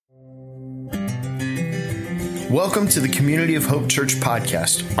Welcome to the Community of Hope Church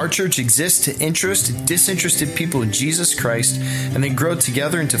podcast. Our church exists to interest disinterested people in Jesus Christ and then grow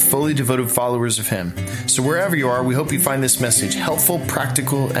together into fully devoted followers of Him. So wherever you are, we hope you find this message helpful,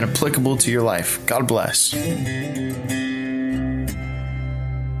 practical, and applicable to your life. God bless.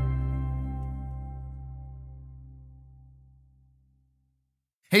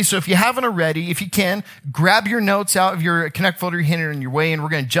 Hey, so if you haven't already, if you can, grab your notes out of your Connect folder you're handing on your way, and we're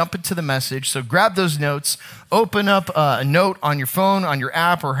going to jump into the message. So grab those notes, open up a note on your phone, on your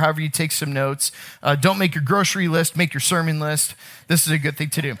app, or however you take some notes. Don't make your grocery list, make your sermon list. This is a good thing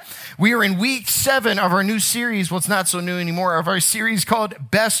to do. We are in week 7 of our new series, well, it's not so new anymore, of our series called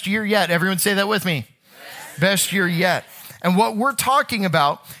Best Year Yet. Everyone say that with me. Best Year Yet. And what we're talking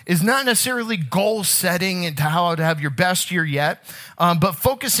about is not necessarily goal setting and how to have your best year yet, but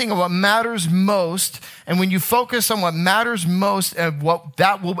focusing on what matters most. And when you focus on what matters most, what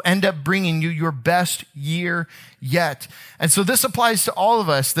that will end up bringing you your best year yet. And so this applies to all of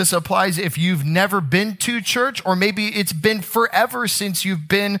us. This applies if you've never been to church, or maybe it's been forever since you've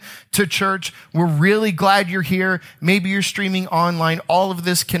been to church. We're really glad you're here. Maybe you're streaming online. All of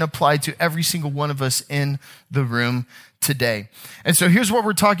this can apply to every single one of us in the room today. And so here's what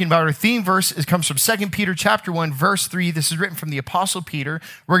we're talking about. Our theme verse comes from 2 Peter chapter 1, verse 3. This is written from the Apostle Peter.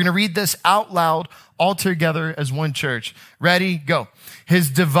 We're going to read this out loud all together as one church. Ready? Go.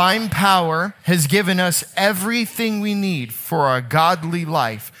 His divine power has given us everything we need for our godly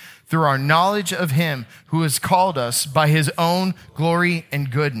life through our knowledge of Him who has called us by His own glory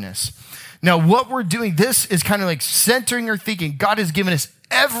and goodness. Now, what we're doing, this is kind of like centering our thinking. God has given us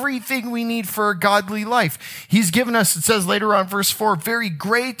everything we need for a godly life. He's given us, it says later on, verse 4, very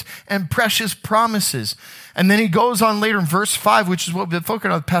great and precious promises. And then he goes on later in verse 5, which is what we've been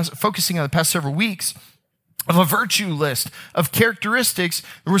focusing on the past several weeks, of a virtue list of characteristics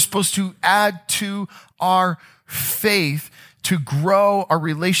that we're supposed to add to our faith to grow our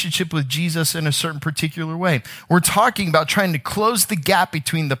relationship with Jesus in a certain particular way. We're talking about trying to close the gap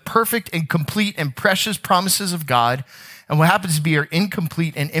between the perfect and complete and precious promises of God and what happens to be our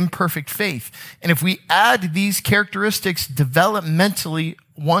incomplete and imperfect faith. And if we add these characteristics developmentally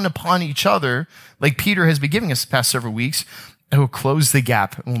one upon each other, like Peter has been giving us the past several weeks, it will close the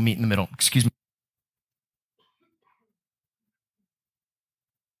gap and we'll meet in the middle. Excuse me.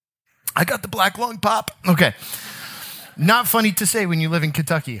 I got the black lung pop. Okay. Not funny to say when you live in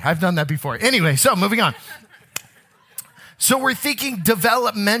Kentucky. I've done that before. Anyway, so moving on. So we're thinking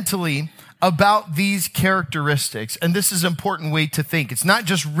developmentally about these characteristics. And this is an important way to think. It's not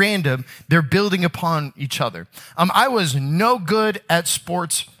just random. They're building upon each other. I was no good at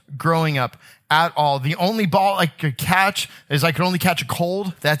sports growing up at all. The only ball I could catch is I could only catch a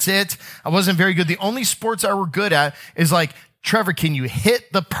cold. That's it. I wasn't very good. The only sports I were good at is like, Trevor, can you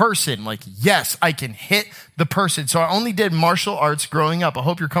hit the person? Like, yes, I can hit the person. So I only did martial arts growing up. I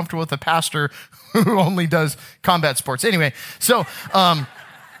hope you're comfortable with a pastor who only does combat sports. Anyway, so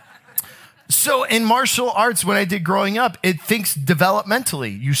in martial arts, when I did growing up, it thinks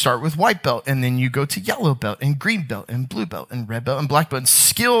developmentally. You start with white belt, and then you go to yellow belt, and green belt, and blue belt, and red belt, and black belt. And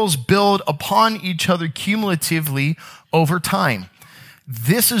skills build upon each other cumulatively over time.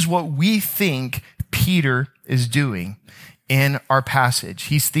 This is what we think Peter is doing in our passage.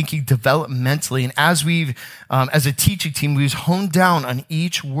 He's thinking developmentally. And as we've, as a teaching team, we've honed down on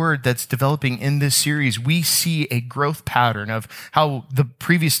each word that's developing in this series, we see a growth pattern of how the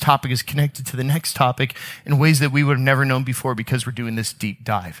previous topic is connected to the next topic in ways that we would have never known before because we're doing this deep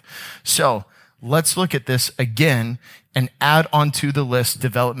dive. So let's look at this again and add onto the list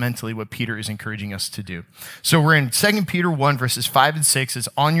developmentally what Peter is encouraging us to do. So we're in 2 Peter 1, verses 5 and 6. It's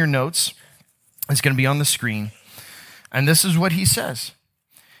on your notes. It's going to be on the screen. And this is what he says.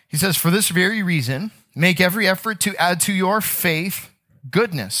 He says, for this very reason, make every effort to add to your faith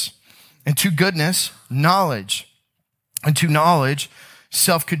goodness, and to goodness, knowledge, and to knowledge,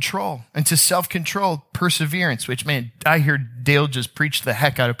 self-control, and to self-control, perseverance, which, man, I hear Dale just preached the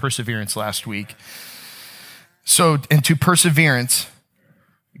heck out of perseverance last week. So, and to perseverance,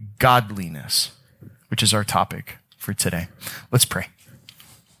 godliness, which is our topic for today. Let's pray.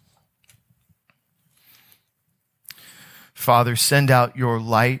 Father, send out your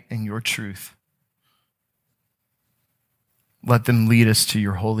light and your truth. Let them lead us to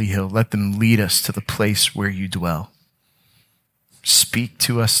your holy hill. Let them lead us to the place where you dwell. Speak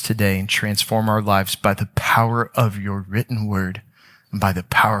to us today and transform our lives by the power of your written word and by the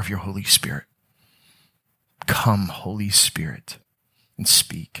power of your Holy Spirit. Come, Holy Spirit, and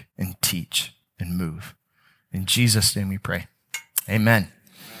speak and teach and move. In Jesus' name we pray. Amen.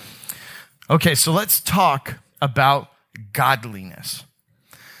 Okay, so let's talk about godliness.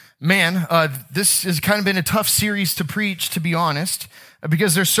 Man, this has kind of been a tough series to preach, to be honest,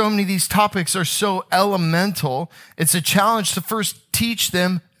 because there's so many of these topics are so elemental. It's a challenge to first teach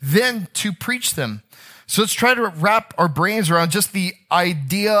them, then to preach them. So let's try to wrap our brains around just the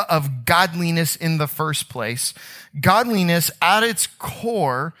idea of godliness in the first place. Godliness at its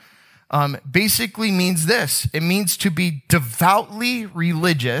core basically means this. It means to be devoutly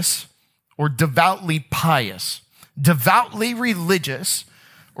religious or devoutly pious. Devoutly religious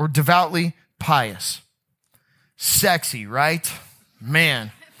or devoutly pious. Sexy, right?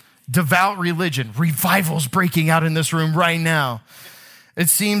 Man, devout religion. Revival's breaking out in this room right now. It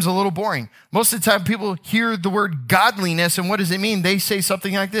seems a little boring. Most of the time people hear the word godliness, and what does it mean? They say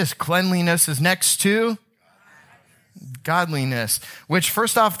something like this: cleanliness is next to godliness, which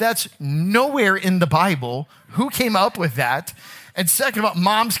first off, that's nowhere in the Bible. Who came up with that? And second of all,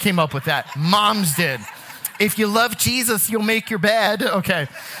 moms came up with that. Moms did. If you love Jesus, you'll make your bed. Okay,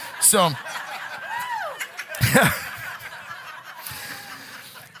 so...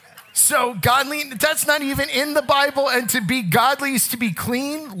 So godly, that's not even in the Bible. And to be godly is to be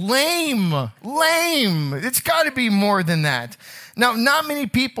clean? Lame. It's got to be more than that. Now, not many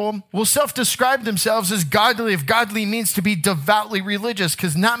people will self-describe themselves as godly if godly means to be devoutly religious,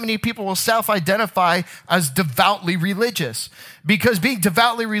 because not many people will self-identify as devoutly religious, because being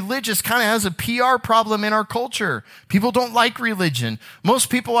devoutly religious kind of has a PR problem in our culture. People don't like religion. Most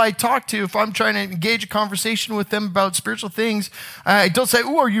people I talk to, if I'm trying to engage a conversation with them about spiritual things, I don't say,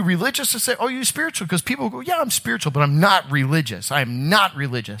 "Oh, are you religious?" I say, "Oh, are you spiritual?" Because people go, "Yeah, I'm spiritual, but I'm not religious. I am not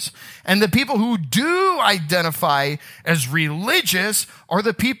religious." And the people who do identify as religious are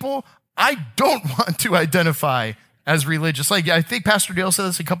the people I don't want to identify as religious. Like, I think Pastor Dale said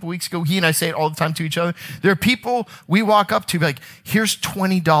this a couple weeks ago. He and I say it all the time to each other. There are people we walk up to like, "Here's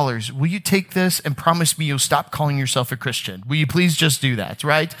 $20. Will you take this and promise me you'll stop calling yourself a Christian? Will you please just do that?"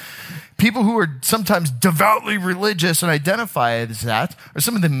 Right? People who are sometimes devoutly religious and identify as that are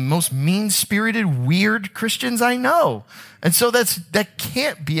some of the most mean-spirited, weird Christians I know. And so that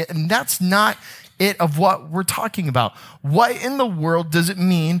can't be it. And that's not it of what we're talking about. What in the world does it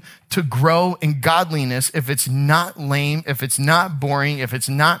mean to grow in godliness if it's not lame, if it's not boring, if it's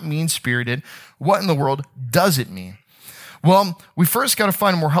not mean-spirited? What in the world does it mean? Well, we first got to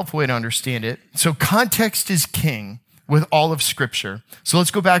find a more helpful way to understand it. So context is king with all of Scripture. So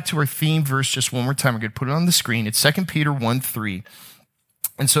let's go back to our theme verse just one more time. We're going to put it on the screen. It's 2 Peter 1:3.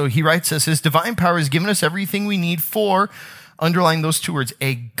 And so he writes this: "His divine power has given us everything we need for," underline those two words,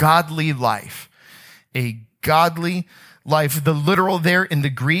 "a godly life." A godly life. The literal there in the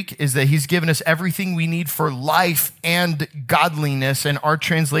Greek is that he's given us everything we need for life and godliness. And our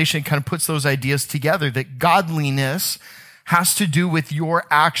translation kind of puts those ideas together, that godliness has to do with your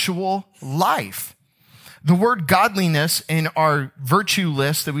actual life. The word godliness in our virtue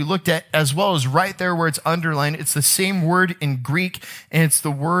list that we looked at, as well as right there where it's underlined, it's the same word in Greek, and it's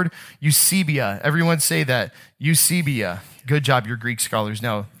the word eusebia. Everyone say that. Eusebia. Good job, you're Greek scholars.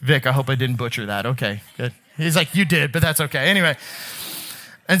 No, Vic, I hope I didn't butcher that. Okay, good. He's like, "You did, but that's okay." Anyway,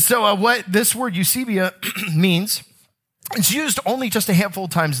 and so what this word eusebia means, it's used only just a handful of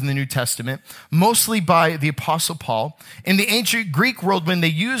times in the New Testament, mostly by the Apostle Paul. In the ancient Greek world, when they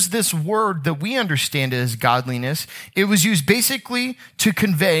used this word that we understand as godliness, it was used basically to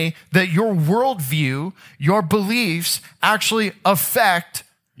convey that your worldview, your beliefs actually affect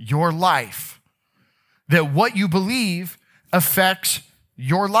your life. That what you believe affects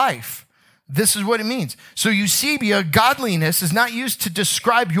your life. This is what it means. So eusebia, godliness, is not used to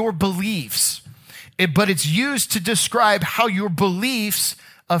describe your beliefs, but it's used to describe how your beliefs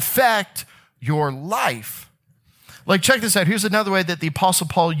affect your life. Like, check this out. Here's another way that the Apostle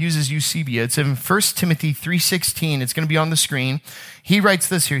Paul uses eusebia. It's in 1 Timothy 3:16. It's going to be on the screen. He writes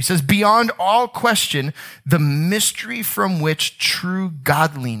this here. He says, "Beyond all question, the mystery from which true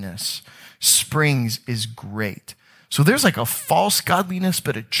godliness springs is great." So there's like a false godliness,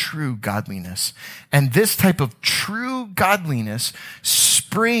 but a true godliness. And this type of true godliness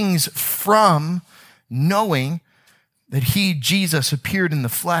springs from knowing that he, Jesus, appeared in the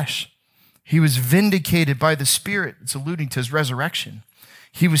flesh. He was vindicated by the Spirit. It's alluding to his resurrection.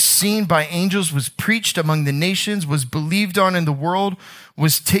 He was seen by angels, was preached among the nations, was believed on in the world,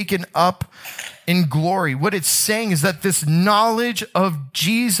 was taken up in glory. What it's saying is that this knowledge of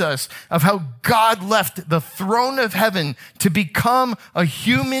Jesus, of how God left the throne of heaven to become a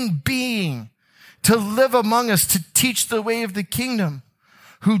human being, to live among us, to teach the way of the kingdom,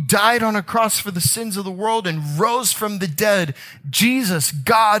 who died on a cross for the sins of the world and rose from the dead, Jesus,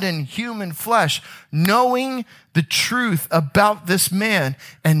 God in human flesh, knowing the truth about this man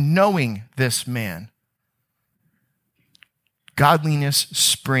and knowing this man. godliness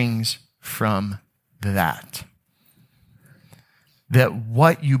springs from that. That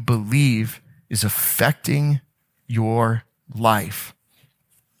what you believe is affecting your life.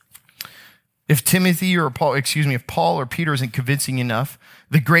 If if Paul or Peter isn't convincing enough,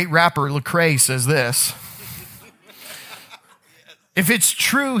 the great rapper Lecrae says this. If it's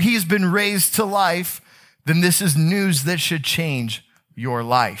true he's been raised to life, then this is news that should change your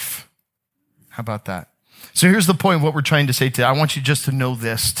life. How about that? So here's the point of what we're trying to say today. I want you just to know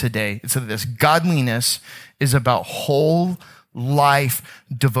this today. It's this. Godliness is about whole life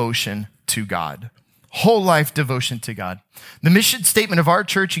devotion to God. Whole life devotion to God. The mission statement of our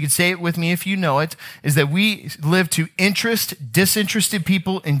church, you can say it with me if you know it, is that we live to interest disinterested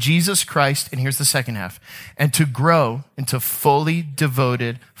people in Jesus Christ, and here's the second half, and to grow into fully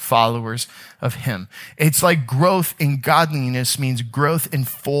devoted followers of him. It's like growth in godliness means growth in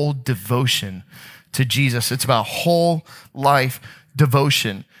full devotion to Jesus. It's about whole life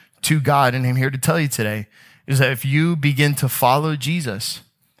devotion to God, and I'm here to tell you today is that if you begin to follow Jesus,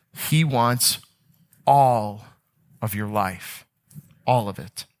 he wants all of your life, all of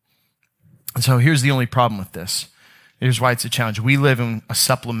it. And so here's the only problem with this. Here's why it's a challenge. We live in a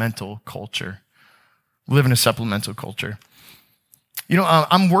supplemental culture. We live in a supplemental culture. You know,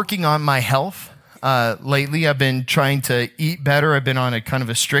 I'm working on my health. Lately, I've been trying to eat better. I've been on a kind of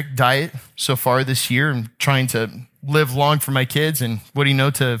a strict diet so far this year. I'm trying to live long for my kids. And what do you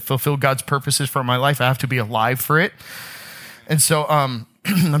know, to fulfill God's purposes for my life, I have to be alive for it. And so,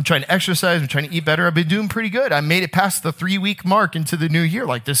 I'm trying to exercise. I'm trying to eat better. I've been doing pretty good. I made it past the 3-week mark into the new year.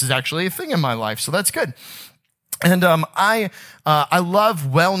 Like, this is actually a thing in my life. So that's good. And I love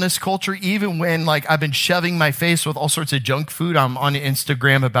wellness culture, even when like I've been shoving my face with all sorts of junk food. I'm on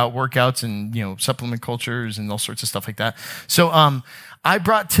Instagram about workouts and, you know, supplement cultures and all sorts of stuff like that. So I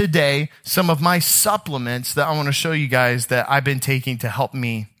brought today some of my supplements that I want to show you guys that I've been taking to help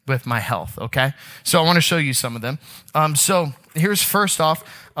me with my health, okay? So I want to show you some of them. So here's first off,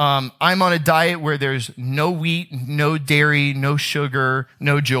 I'm on a diet where there's no wheat, no dairy, no sugar,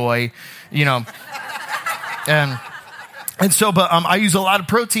 no joy, you know. And so, but I use a lot of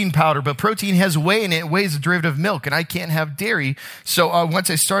protein powder, but protein has whey in it. Whey is a derivative of milk, and I can't have dairy. So once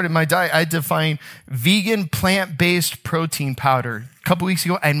I started my diet, I had to find vegan, plant-based protein powder. A couple weeks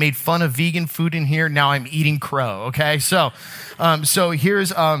ago, I made fun of vegan food in here. Now I'm eating crow, okay? So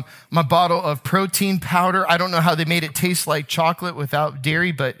here's my bottle of protein powder. I don't know how they made it taste like chocolate without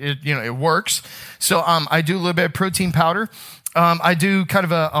dairy, but it works. So I do a little bit of protein powder. I do kind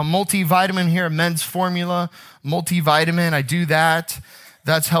of a multivitamin here, a men's formula multivitamin. I do that.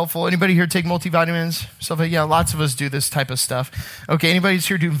 That's helpful. Anybody here take multivitamins? Stuff like, yeah, lots of us do this type of stuff. Okay, anybody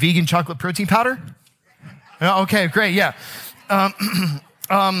here do vegan chocolate protein powder? Okay, great, yeah.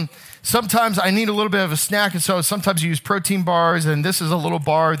 Sometimes I need a little bit of a snack, and so sometimes I use protein bars, and this is a little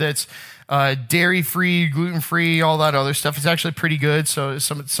bar that's dairy-free, gluten-free, all that other stuff. It's actually pretty good, so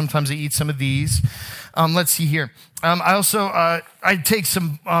sometimes I eat some of these. Let's see here. I also I take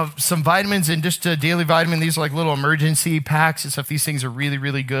some vitamins and just a daily vitamin. These are like little emergency packs and stuff. These things are really,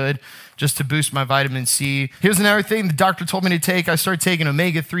 really good just to boost my vitamin C. Here's another thing the doctor told me to take. I started taking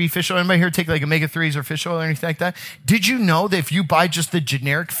omega-3 fish oil. Anybody here take like omega-3s or fish oil or anything like that? Did you know that if you buy just the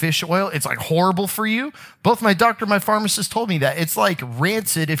generic fish oil, it's like horrible for you? Both my doctor and my pharmacist told me that. It's like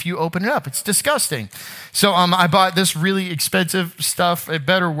rancid if you open it up. It's disgusting. So I bought this really expensive stuff. It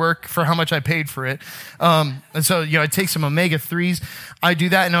better work for how much I paid for it. And so, I take some omega-3s. I do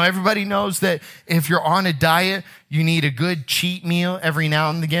that. Now, everybody knows that if you're on a diet, you need a good cheat meal every now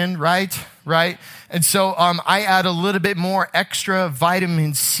and again, right? Right? And so I add a little bit more extra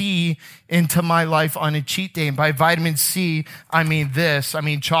vitamin C into my life on a cheat day. And by vitamin C, I mean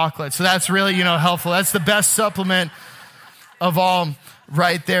chocolate. So that's really, helpful. That's the best supplement of all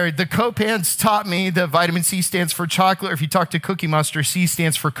right there. The Copans taught me that vitamin C stands for chocolate. Or if you talk to Cookie Monster, C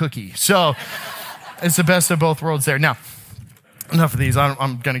stands for cookie. So it's the best of both worlds there. Now, enough of these.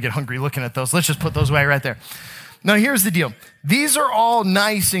 I'm going to get hungry looking at those. Let's just put those away right there. Now, here's the deal. These are all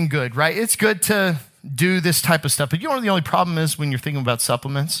nice and good, right? It's good to do this type of stuff. But you know what the only problem is when you're thinking about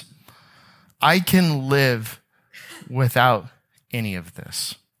supplements? I can live without any of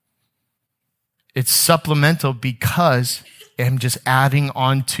this. It's supplemental because I'm just adding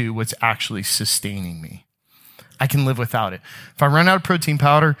on to what's actually sustaining me. I can live without it. If I run out of protein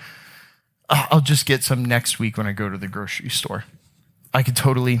powder, I'll just get some next week when I go to the grocery store. I could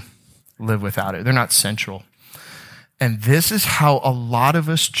totally live without it. They're not central. And this is how a lot of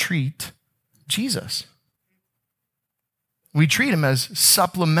us treat Jesus. We treat him as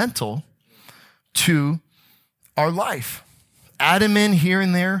supplemental to our life. add them in here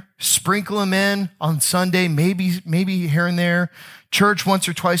and there, sprinkle them in on Sunday, maybe here and there. Church once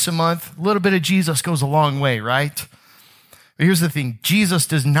or twice a month. A little bit of Jesus goes a long way, right? But here's the thing. Jesus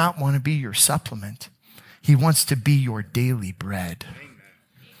does not want to be your supplement. He wants to be your daily bread.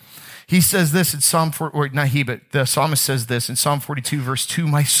 He says this in Psalm 4, or not he, but the psalmist says this in Psalm 42, verse 2,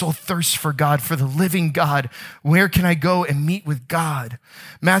 my soul thirsts for God, for the living God. Where can I go and meet with God?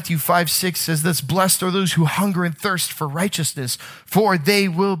 Matthew 5:6 says this, blessed are those who hunger and thirst for righteousness, for they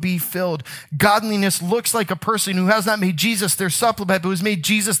will be filled. Godliness looks like a person who has not made Jesus their supplement, but who's made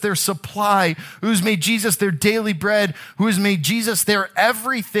Jesus their supply, who's made Jesus their daily bread, who has made Jesus their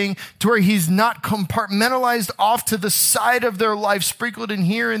everything, to where he's not compartmentalized off to the side of their life, sprinkled in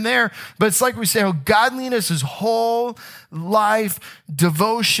here and there. But it's like we say, oh, godliness is whole life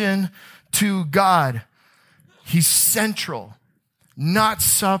devotion to God. He's central, not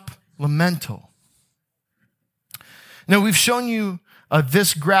supplemental. Now, we've shown you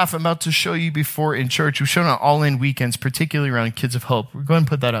this graph I'm about to show you before in church. We've shown it all-in weekends, particularly around Kids of Hope. We're going to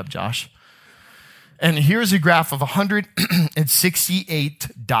put that up, Josh. And here's a graph of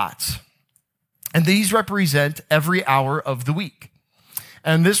 168 dots. And these represent every hour of the week.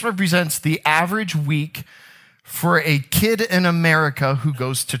 And this represents the average week for a kid in America who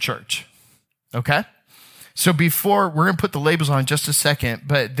goes to church. Okay? So we're going to put the labels on in just a second,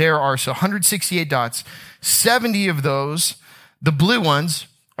 but there are 168 dots. 70 of those, the blue ones,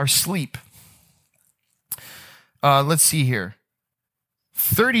 are sleep. Let's see here.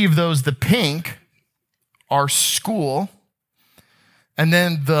 30 of those, the pink, are school. And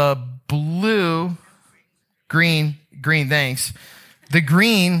then the blue, green, thanks. The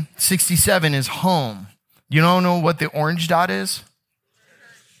green, 67, is home. You don't know what the orange dot is?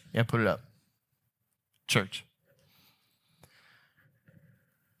 Yeah, put it up. Church.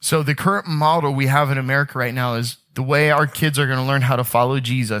 So the current model we have in America right now is the way our kids are going to learn how to follow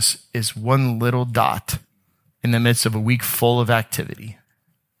Jesus is one little dot in the midst of a week full of activity.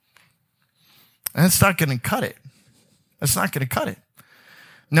 And that's not going to cut it. That's not going to cut it.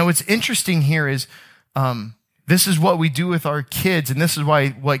 Now, what's interesting here is this is what we do with our kids, and this is why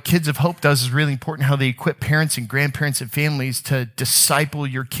what Kids of Hope does is really important, how they equip parents and grandparents and families to disciple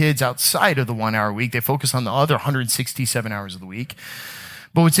your kids outside of the 1 hour week. They focus on the other 167 hours of the week.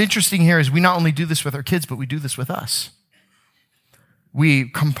 But what's interesting here is we not only do this with our kids, but we do this with us. We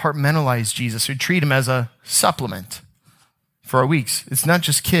compartmentalize Jesus. We treat him as a supplement for our weeks. It's not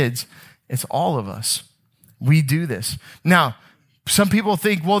just kids. It's all of us. We do this. Now, some people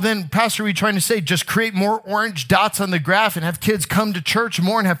think, well, then, Pastor, are we trying to say just create more orange dots on the graph and have kids come to church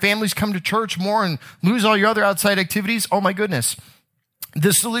more and have families come to church more and lose all your other outside activities? Oh, my goodness.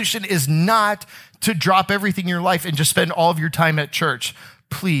 The solution is not to drop everything in your life and just spend all of your time at church.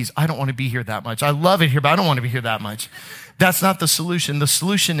 Please, I don't want to be here that much. I love it here, but I don't want to be here that much. That's not the solution. The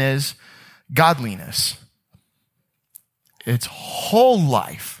solution is godliness. It's whole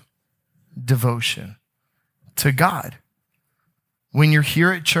life devotion to God. When you're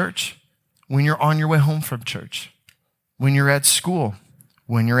here at church, when you're on your way home from church, when you're at school,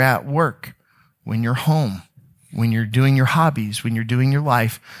 when you're at work, when you're home, when you're doing your hobbies, when you're doing your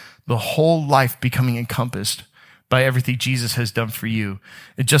life, the whole life becoming encompassed by everything Jesus has done for you.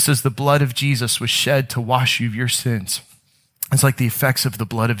 And just as the blood of Jesus was shed to wash you of your sins, it's like the effects of the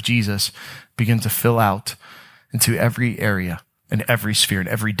blood of Jesus begin to fill out into every area and every sphere and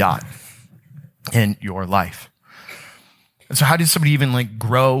every dot in your life. And so how did somebody even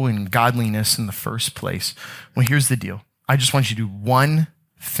grow in godliness in the first place? Well, here's the deal. I just want you to do one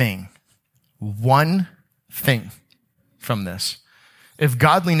thing from this. If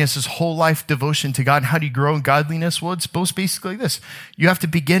godliness is whole life devotion to God, how do you grow in godliness? Well, it's both basically this. You have to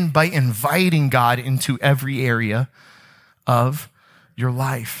begin by inviting God into every area of your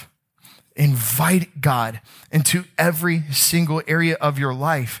life. Invite God into every single area of your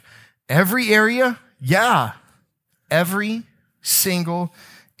life. Every area? Yeah. Every single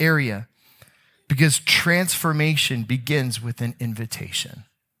area. Because transformation begins with an invitation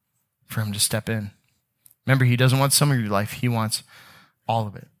for him to step in. Remember, he doesn't want some of your life. He wants all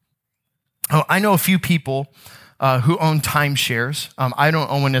of it. Oh, I know a few people who own timeshares. I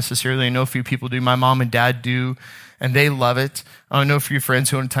don't own one necessarily. I know a few people do. My mom and dad do, and they love it. I know a few friends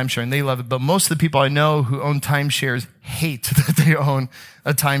who own a timeshare, and they love it. But most of the people I know who own timeshares hate that they own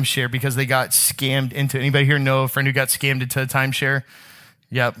a timeshare because they got scammed into it. Anybody here know a friend who got scammed into a timeshare?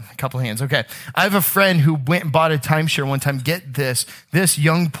 Yep, a couple of hands. Okay. I have a friend who went and bought a timeshare one time. Get this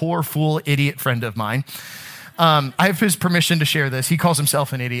young, poor, fool, idiot friend of mine. I have his permission to share this. He calls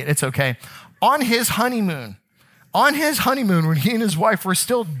himself an idiot. It's okay. On his honeymoon, when he and his wife were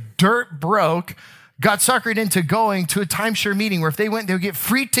still dirt broke, got suckered into going to a timeshare meeting where if they went, they would get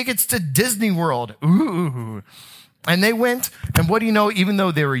free tickets to Disney World. Ooh. And they went, and what do you know, even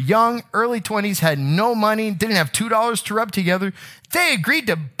though they were young, early 20s, had no money, didn't have $2 to rub together, they agreed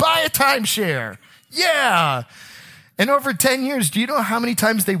to buy a timeshare. Yeah. And over 10 years, do you know how many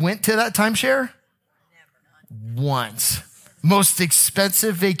times they went to that timeshare? Once. Most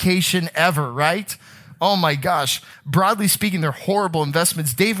expensive vacation ever, right? Oh my gosh. Broadly speaking, they're horrible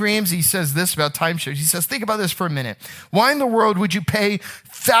investments. Dave Ramsey says this about timeshares. He says, think about this for a minute. Why in the world would you pay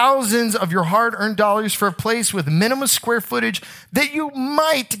thousands of your hard-earned dollars for a place with minimum square footage that you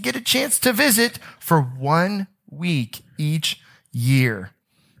might get a chance to visit for 1 week each year?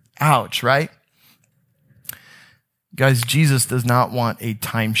 Ouch, right? Guys, Jesus does not want a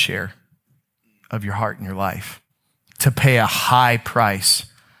timeshare of your heart and your life to pay a high price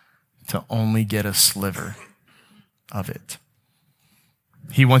to only get a sliver of it.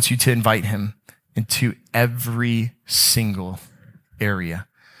 He wants you to invite him into every single area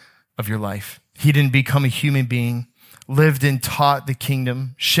of your life. He didn't become a human being, lived and taught the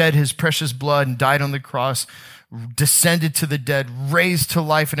kingdom, shed his precious blood and died on the cross, descended to the dead, raised to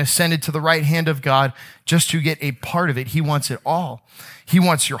life, and ascended to the right hand of God just to get a part of it. He wants it all. He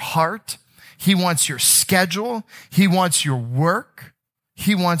wants your heart. He wants your schedule. He wants your work.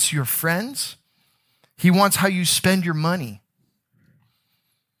 He wants your friends. He wants how you spend your money.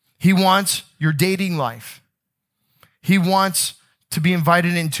 He wants your dating life. He wants to be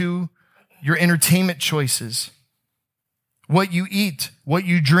invited into your entertainment choices, what you eat, what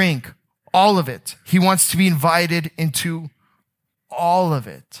you drink, all of it. He wants to be invited into all of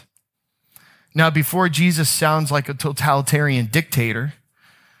it. Now, before Jesus sounds like a totalitarian dictator,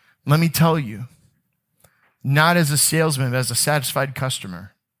 let me tell you, not as a salesman, but as a satisfied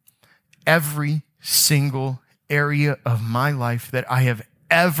customer, every single area of my life that I have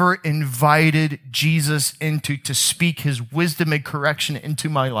ever invited Jesus into to speak his wisdom and correction into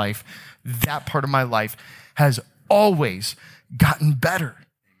my life, that part of my life has always gotten better.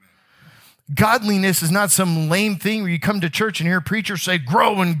 Godliness is not some lame thing where you come to church and hear a preacher say,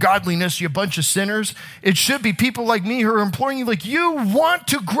 grow in godliness, you bunch of sinners. It should be people like me who are imploring you, like, you want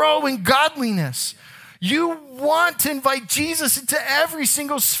to grow in godliness. You want to invite Jesus into every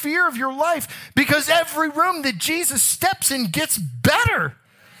single sphere of your life because every room that Jesus steps in gets better.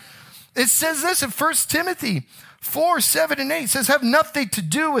 It says this in 1 Timothy 4:7-8. It says, have nothing to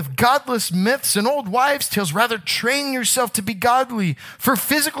do with godless myths and old wives' tales. Rather, train yourself to be godly. For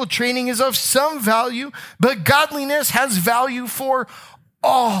physical training is of some value, but godliness has value for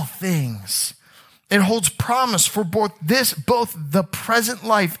all things. It holds promise for both the present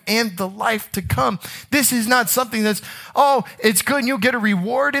life and the life to come. This is not something that's, oh, it's good and you'll get a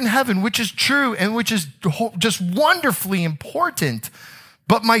reward in heaven, which is true and which is just wonderfully important.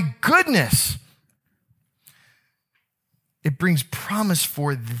 But my goodness, it brings promise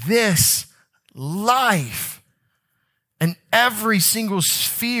for this life and every single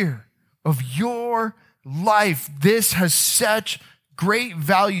sphere of your life. This has such great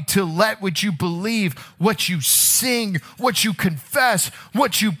value to let what you believe, what you sing, what you confess,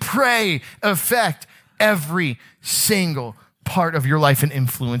 what you pray affect every single part of your life and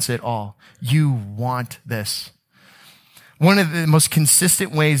influence it all. You want this. One of the most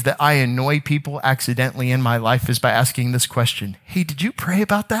consistent ways that I annoy people accidentally in my life is by asking this question. Hey, did you pray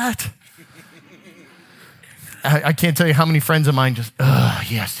about that? I can't tell you how many friends of mine just,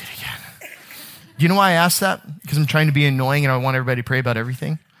 yes, did again. Do you know why I ask that? Because I'm trying to be annoying and I want everybody to pray about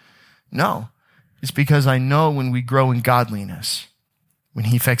everything? No. It's because I know when we grow in godliness, when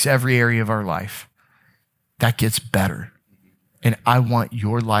he affects every area of our life, that gets better. And I want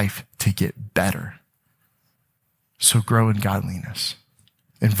your life to get better. So grow in godliness.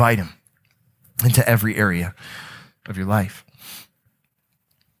 Invite him into every area of your life.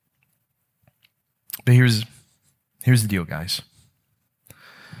 But here's the deal, guys.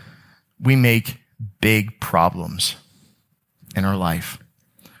 We make big problems in our life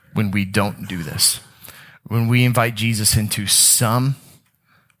when we don't do this. When we invite Jesus into some,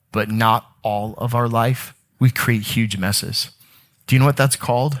 but not all of our life, we create huge messes. Do you know what that's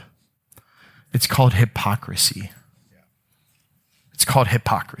called? It's called hypocrisy. It's called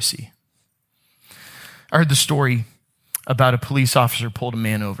hypocrisy. I heard the story about a police officer pulled a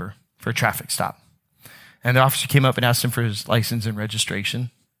man over for a traffic stop. And the officer came up and asked him for his license and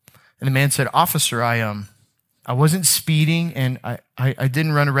registration. And the man said, officer, I wasn't speeding and I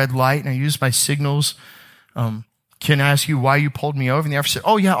didn't run a red light and I used my signals. Can I ask you why you pulled me over? And the officer said,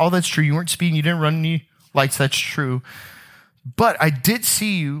 oh yeah, all that's true. You weren't speeding. You didn't run any lights. That's true. But I did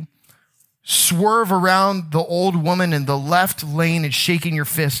see you swerve around the old woman in the left lane and shaking your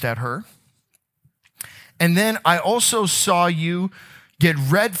fist at her. And then I also saw you get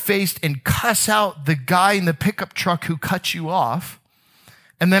red-faced and cuss out the guy in the pickup truck who cut you off.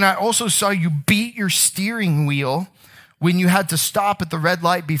 And then I also saw you beat your steering wheel when you had to stop at the red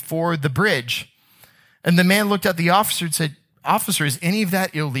light before the bridge. And the man looked at the officer and said, "Officer, is any of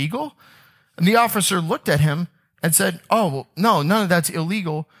that illegal?" And the officer looked at him and said, "Oh, well, no, none of that's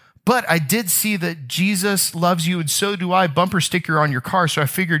illegal. But I did see that Jesus loves you, and so do I, bumper sticker on your car, so I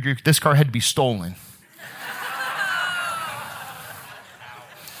figured this car had to be stolen."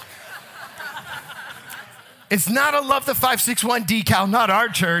 It's not a Love the 561 decal, not our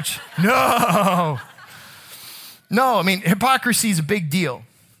church. No. No, I mean, hypocrisy is a big deal.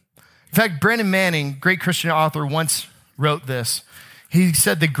 In fact, Brennan Manning, great Christian author, once wrote this. He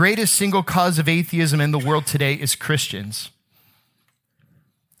said, "The greatest single cause of atheism in the world today is Christians."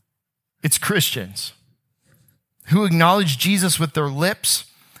 It's Christians who acknowledge Jesus with their lips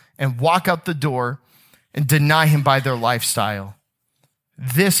and walk out the door and deny him by their lifestyle.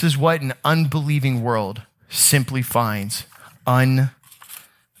 This is what an unbelieving world simply finds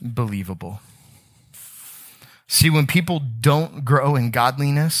unbelievable. See, when people don't grow in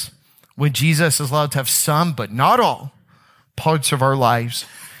godliness, when Jesus is allowed to have some, but not all, parts of our lives,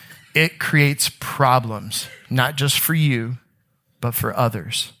 it creates problems, not just for you, but for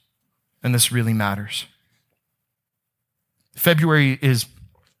others. And this really matters. February is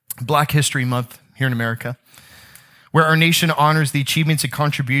Black History Month here in America, where our nation honors the achievements and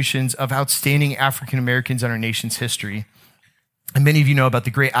contributions of outstanding African Americans in our nation's history. And many of you know about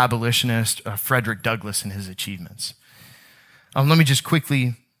the great abolitionist Frederick Douglass and his achievements. Let me just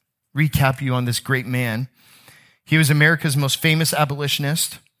quickly recap you on this great man. He was America's most famous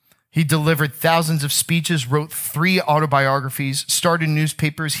abolitionist. He delivered thousands of speeches, wrote 3 autobiographies, started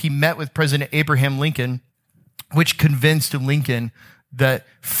newspapers. He met with President Abraham Lincoln, which convinced Lincoln that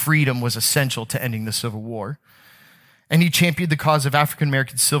freedom was essential to ending the Civil War. And he championed the cause of African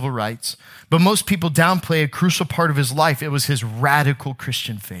American civil rights. But most people downplay a crucial part of his life. It was his radical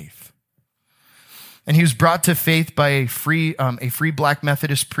Christian faith. And he was brought to faith by a free Black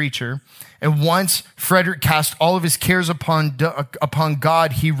Methodist preacher. And once Frederick cast all of his cares upon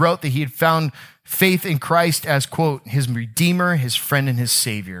God, he wrote that he had found faith in Christ as, quote, his Redeemer, his friend, and his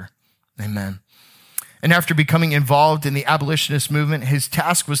Savior. Amen. And after becoming involved in the abolitionist movement, his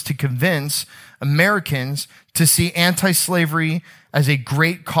task was to convince Americans to see anti-slavery as a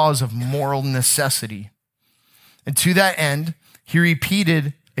great cause of moral necessity. And to that end, he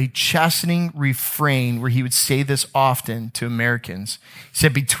repeated a chastening refrain where he would say this often to Americans. He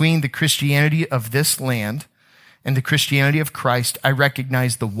said, "Between the Christianity of this land and the Christianity of Christ, I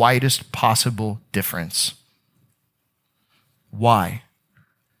recognize the widest possible difference." Why?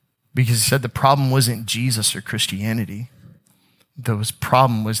 Because he said the problem wasn't Jesus or Christianity. The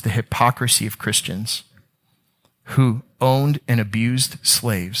problem was the hypocrisy of Christians who owned and abused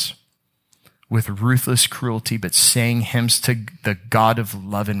slaves with ruthless cruelty, but sang hymns to the God of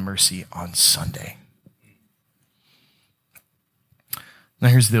love and mercy on Sunday. Now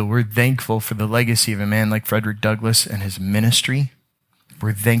here's the deal. We're thankful for the legacy of a man like Frederick Douglass and his ministry.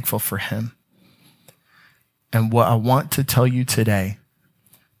 We're thankful for him. And what I want to tell you today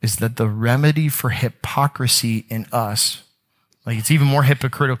is that the remedy for hypocrisy in us, like it's even more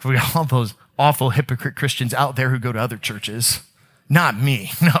hypocritical. We got all those awful hypocrite Christians out there who go to other churches. Not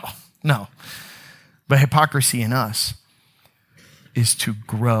me, no. But hypocrisy in us is to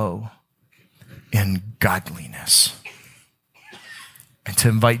grow in godliness and to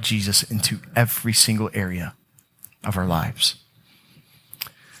invite Jesus into every single area of our lives.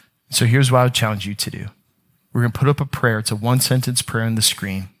 So here's what I would challenge you to do. We're going to put up a prayer. It's a 1-sentence prayer on the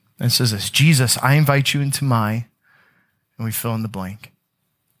screen. And it says this: "Jesus, I invite you into my," and we fill in the blank.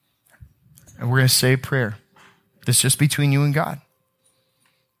 And we're going to say a prayer that's just between you and God.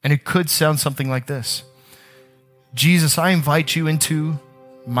 And it could sound something like this: "Jesus, I invite you into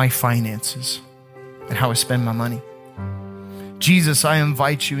my finances and how I spend my money. Jesus, I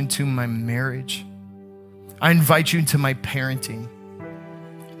invite you into my marriage. I invite you into my parenting.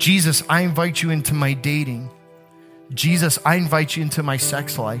 Jesus, I invite you into my dating. Jesus, I invite you into my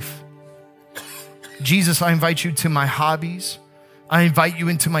sex life. Jesus, I invite you to my hobbies. I invite you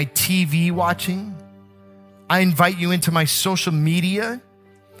into my TV watching. I invite you into my social media.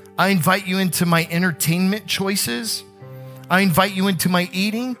 I invite you into my entertainment choices. I invite you into my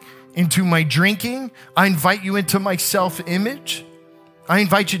eating, into my drinking. I invite you into my self-image. I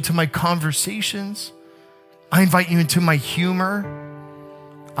invite you to my conversations. I invite you into my humor.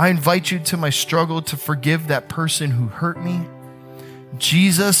 I invite you to my struggle to forgive that person who hurt me.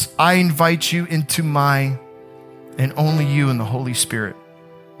 Jesus, I invite you into my," and only you and the Holy Spirit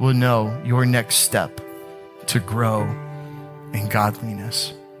will know your next step to grow in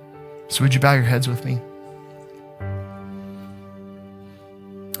godliness. So would you bow your heads with me?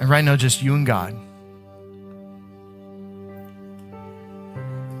 And right now, just you and God.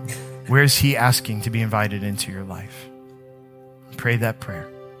 Where is he asking to be invited into your life? Pray that prayer.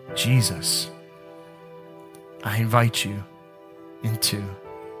 Jesus, I invite you into,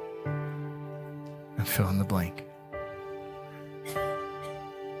 and fill in the blank.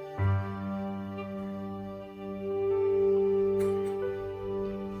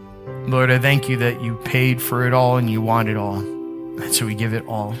 Lord, I thank you that you paid for it all and you want it all. And so we give it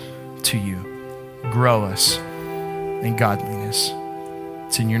all to you. Grow us in godliness.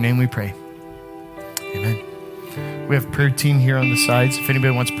 It's in your name we pray. Amen. We have a prayer team here on the sides. If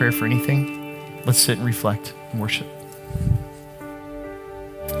anybody wants prayer for anything, let's sit and reflect and worship.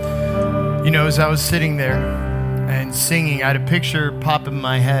 You know, as I was sitting there and singing, I had a picture pop in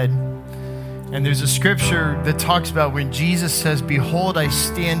my head. And there's a scripture that talks about when Jesus says, "Behold, I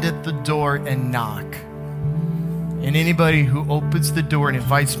stand at the door and knock. And anybody who opens the door and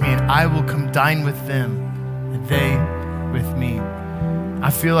invites me in, I will come dine with them, and they with me." I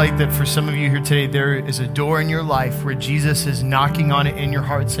feel like that for some of you here today, there is a door in your life where Jesus is knocking on it in your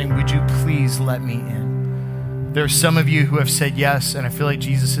heart saying, "Would you please let me in?" There are some of you who have said yes, and I feel like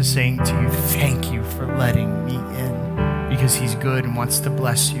Jesus is saying to you, "Thank you for letting me in," because he's good and wants to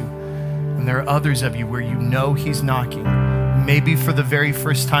bless you. And there are others of you where you know he's knocking, maybe for the very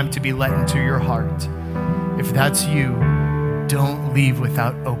first time, to be let into your heart. If that's you, don't leave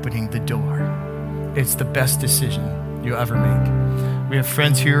without opening the door. It's the best decision you'll ever make. We have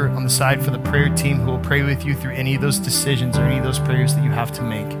friends here on the side for the prayer team who will pray with you through any of those decisions or any of those prayers that you have to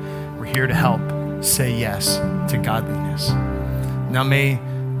make. We're here to help. Say yes to godliness. Now may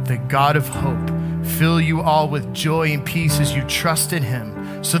the God of hope fill you all with joy and peace as you trust in him,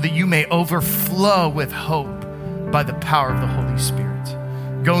 so that you may overflow with hope by the power of the Holy Spirit.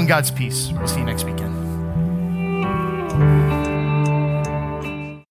 Go in God's peace. We'll see you next weekend.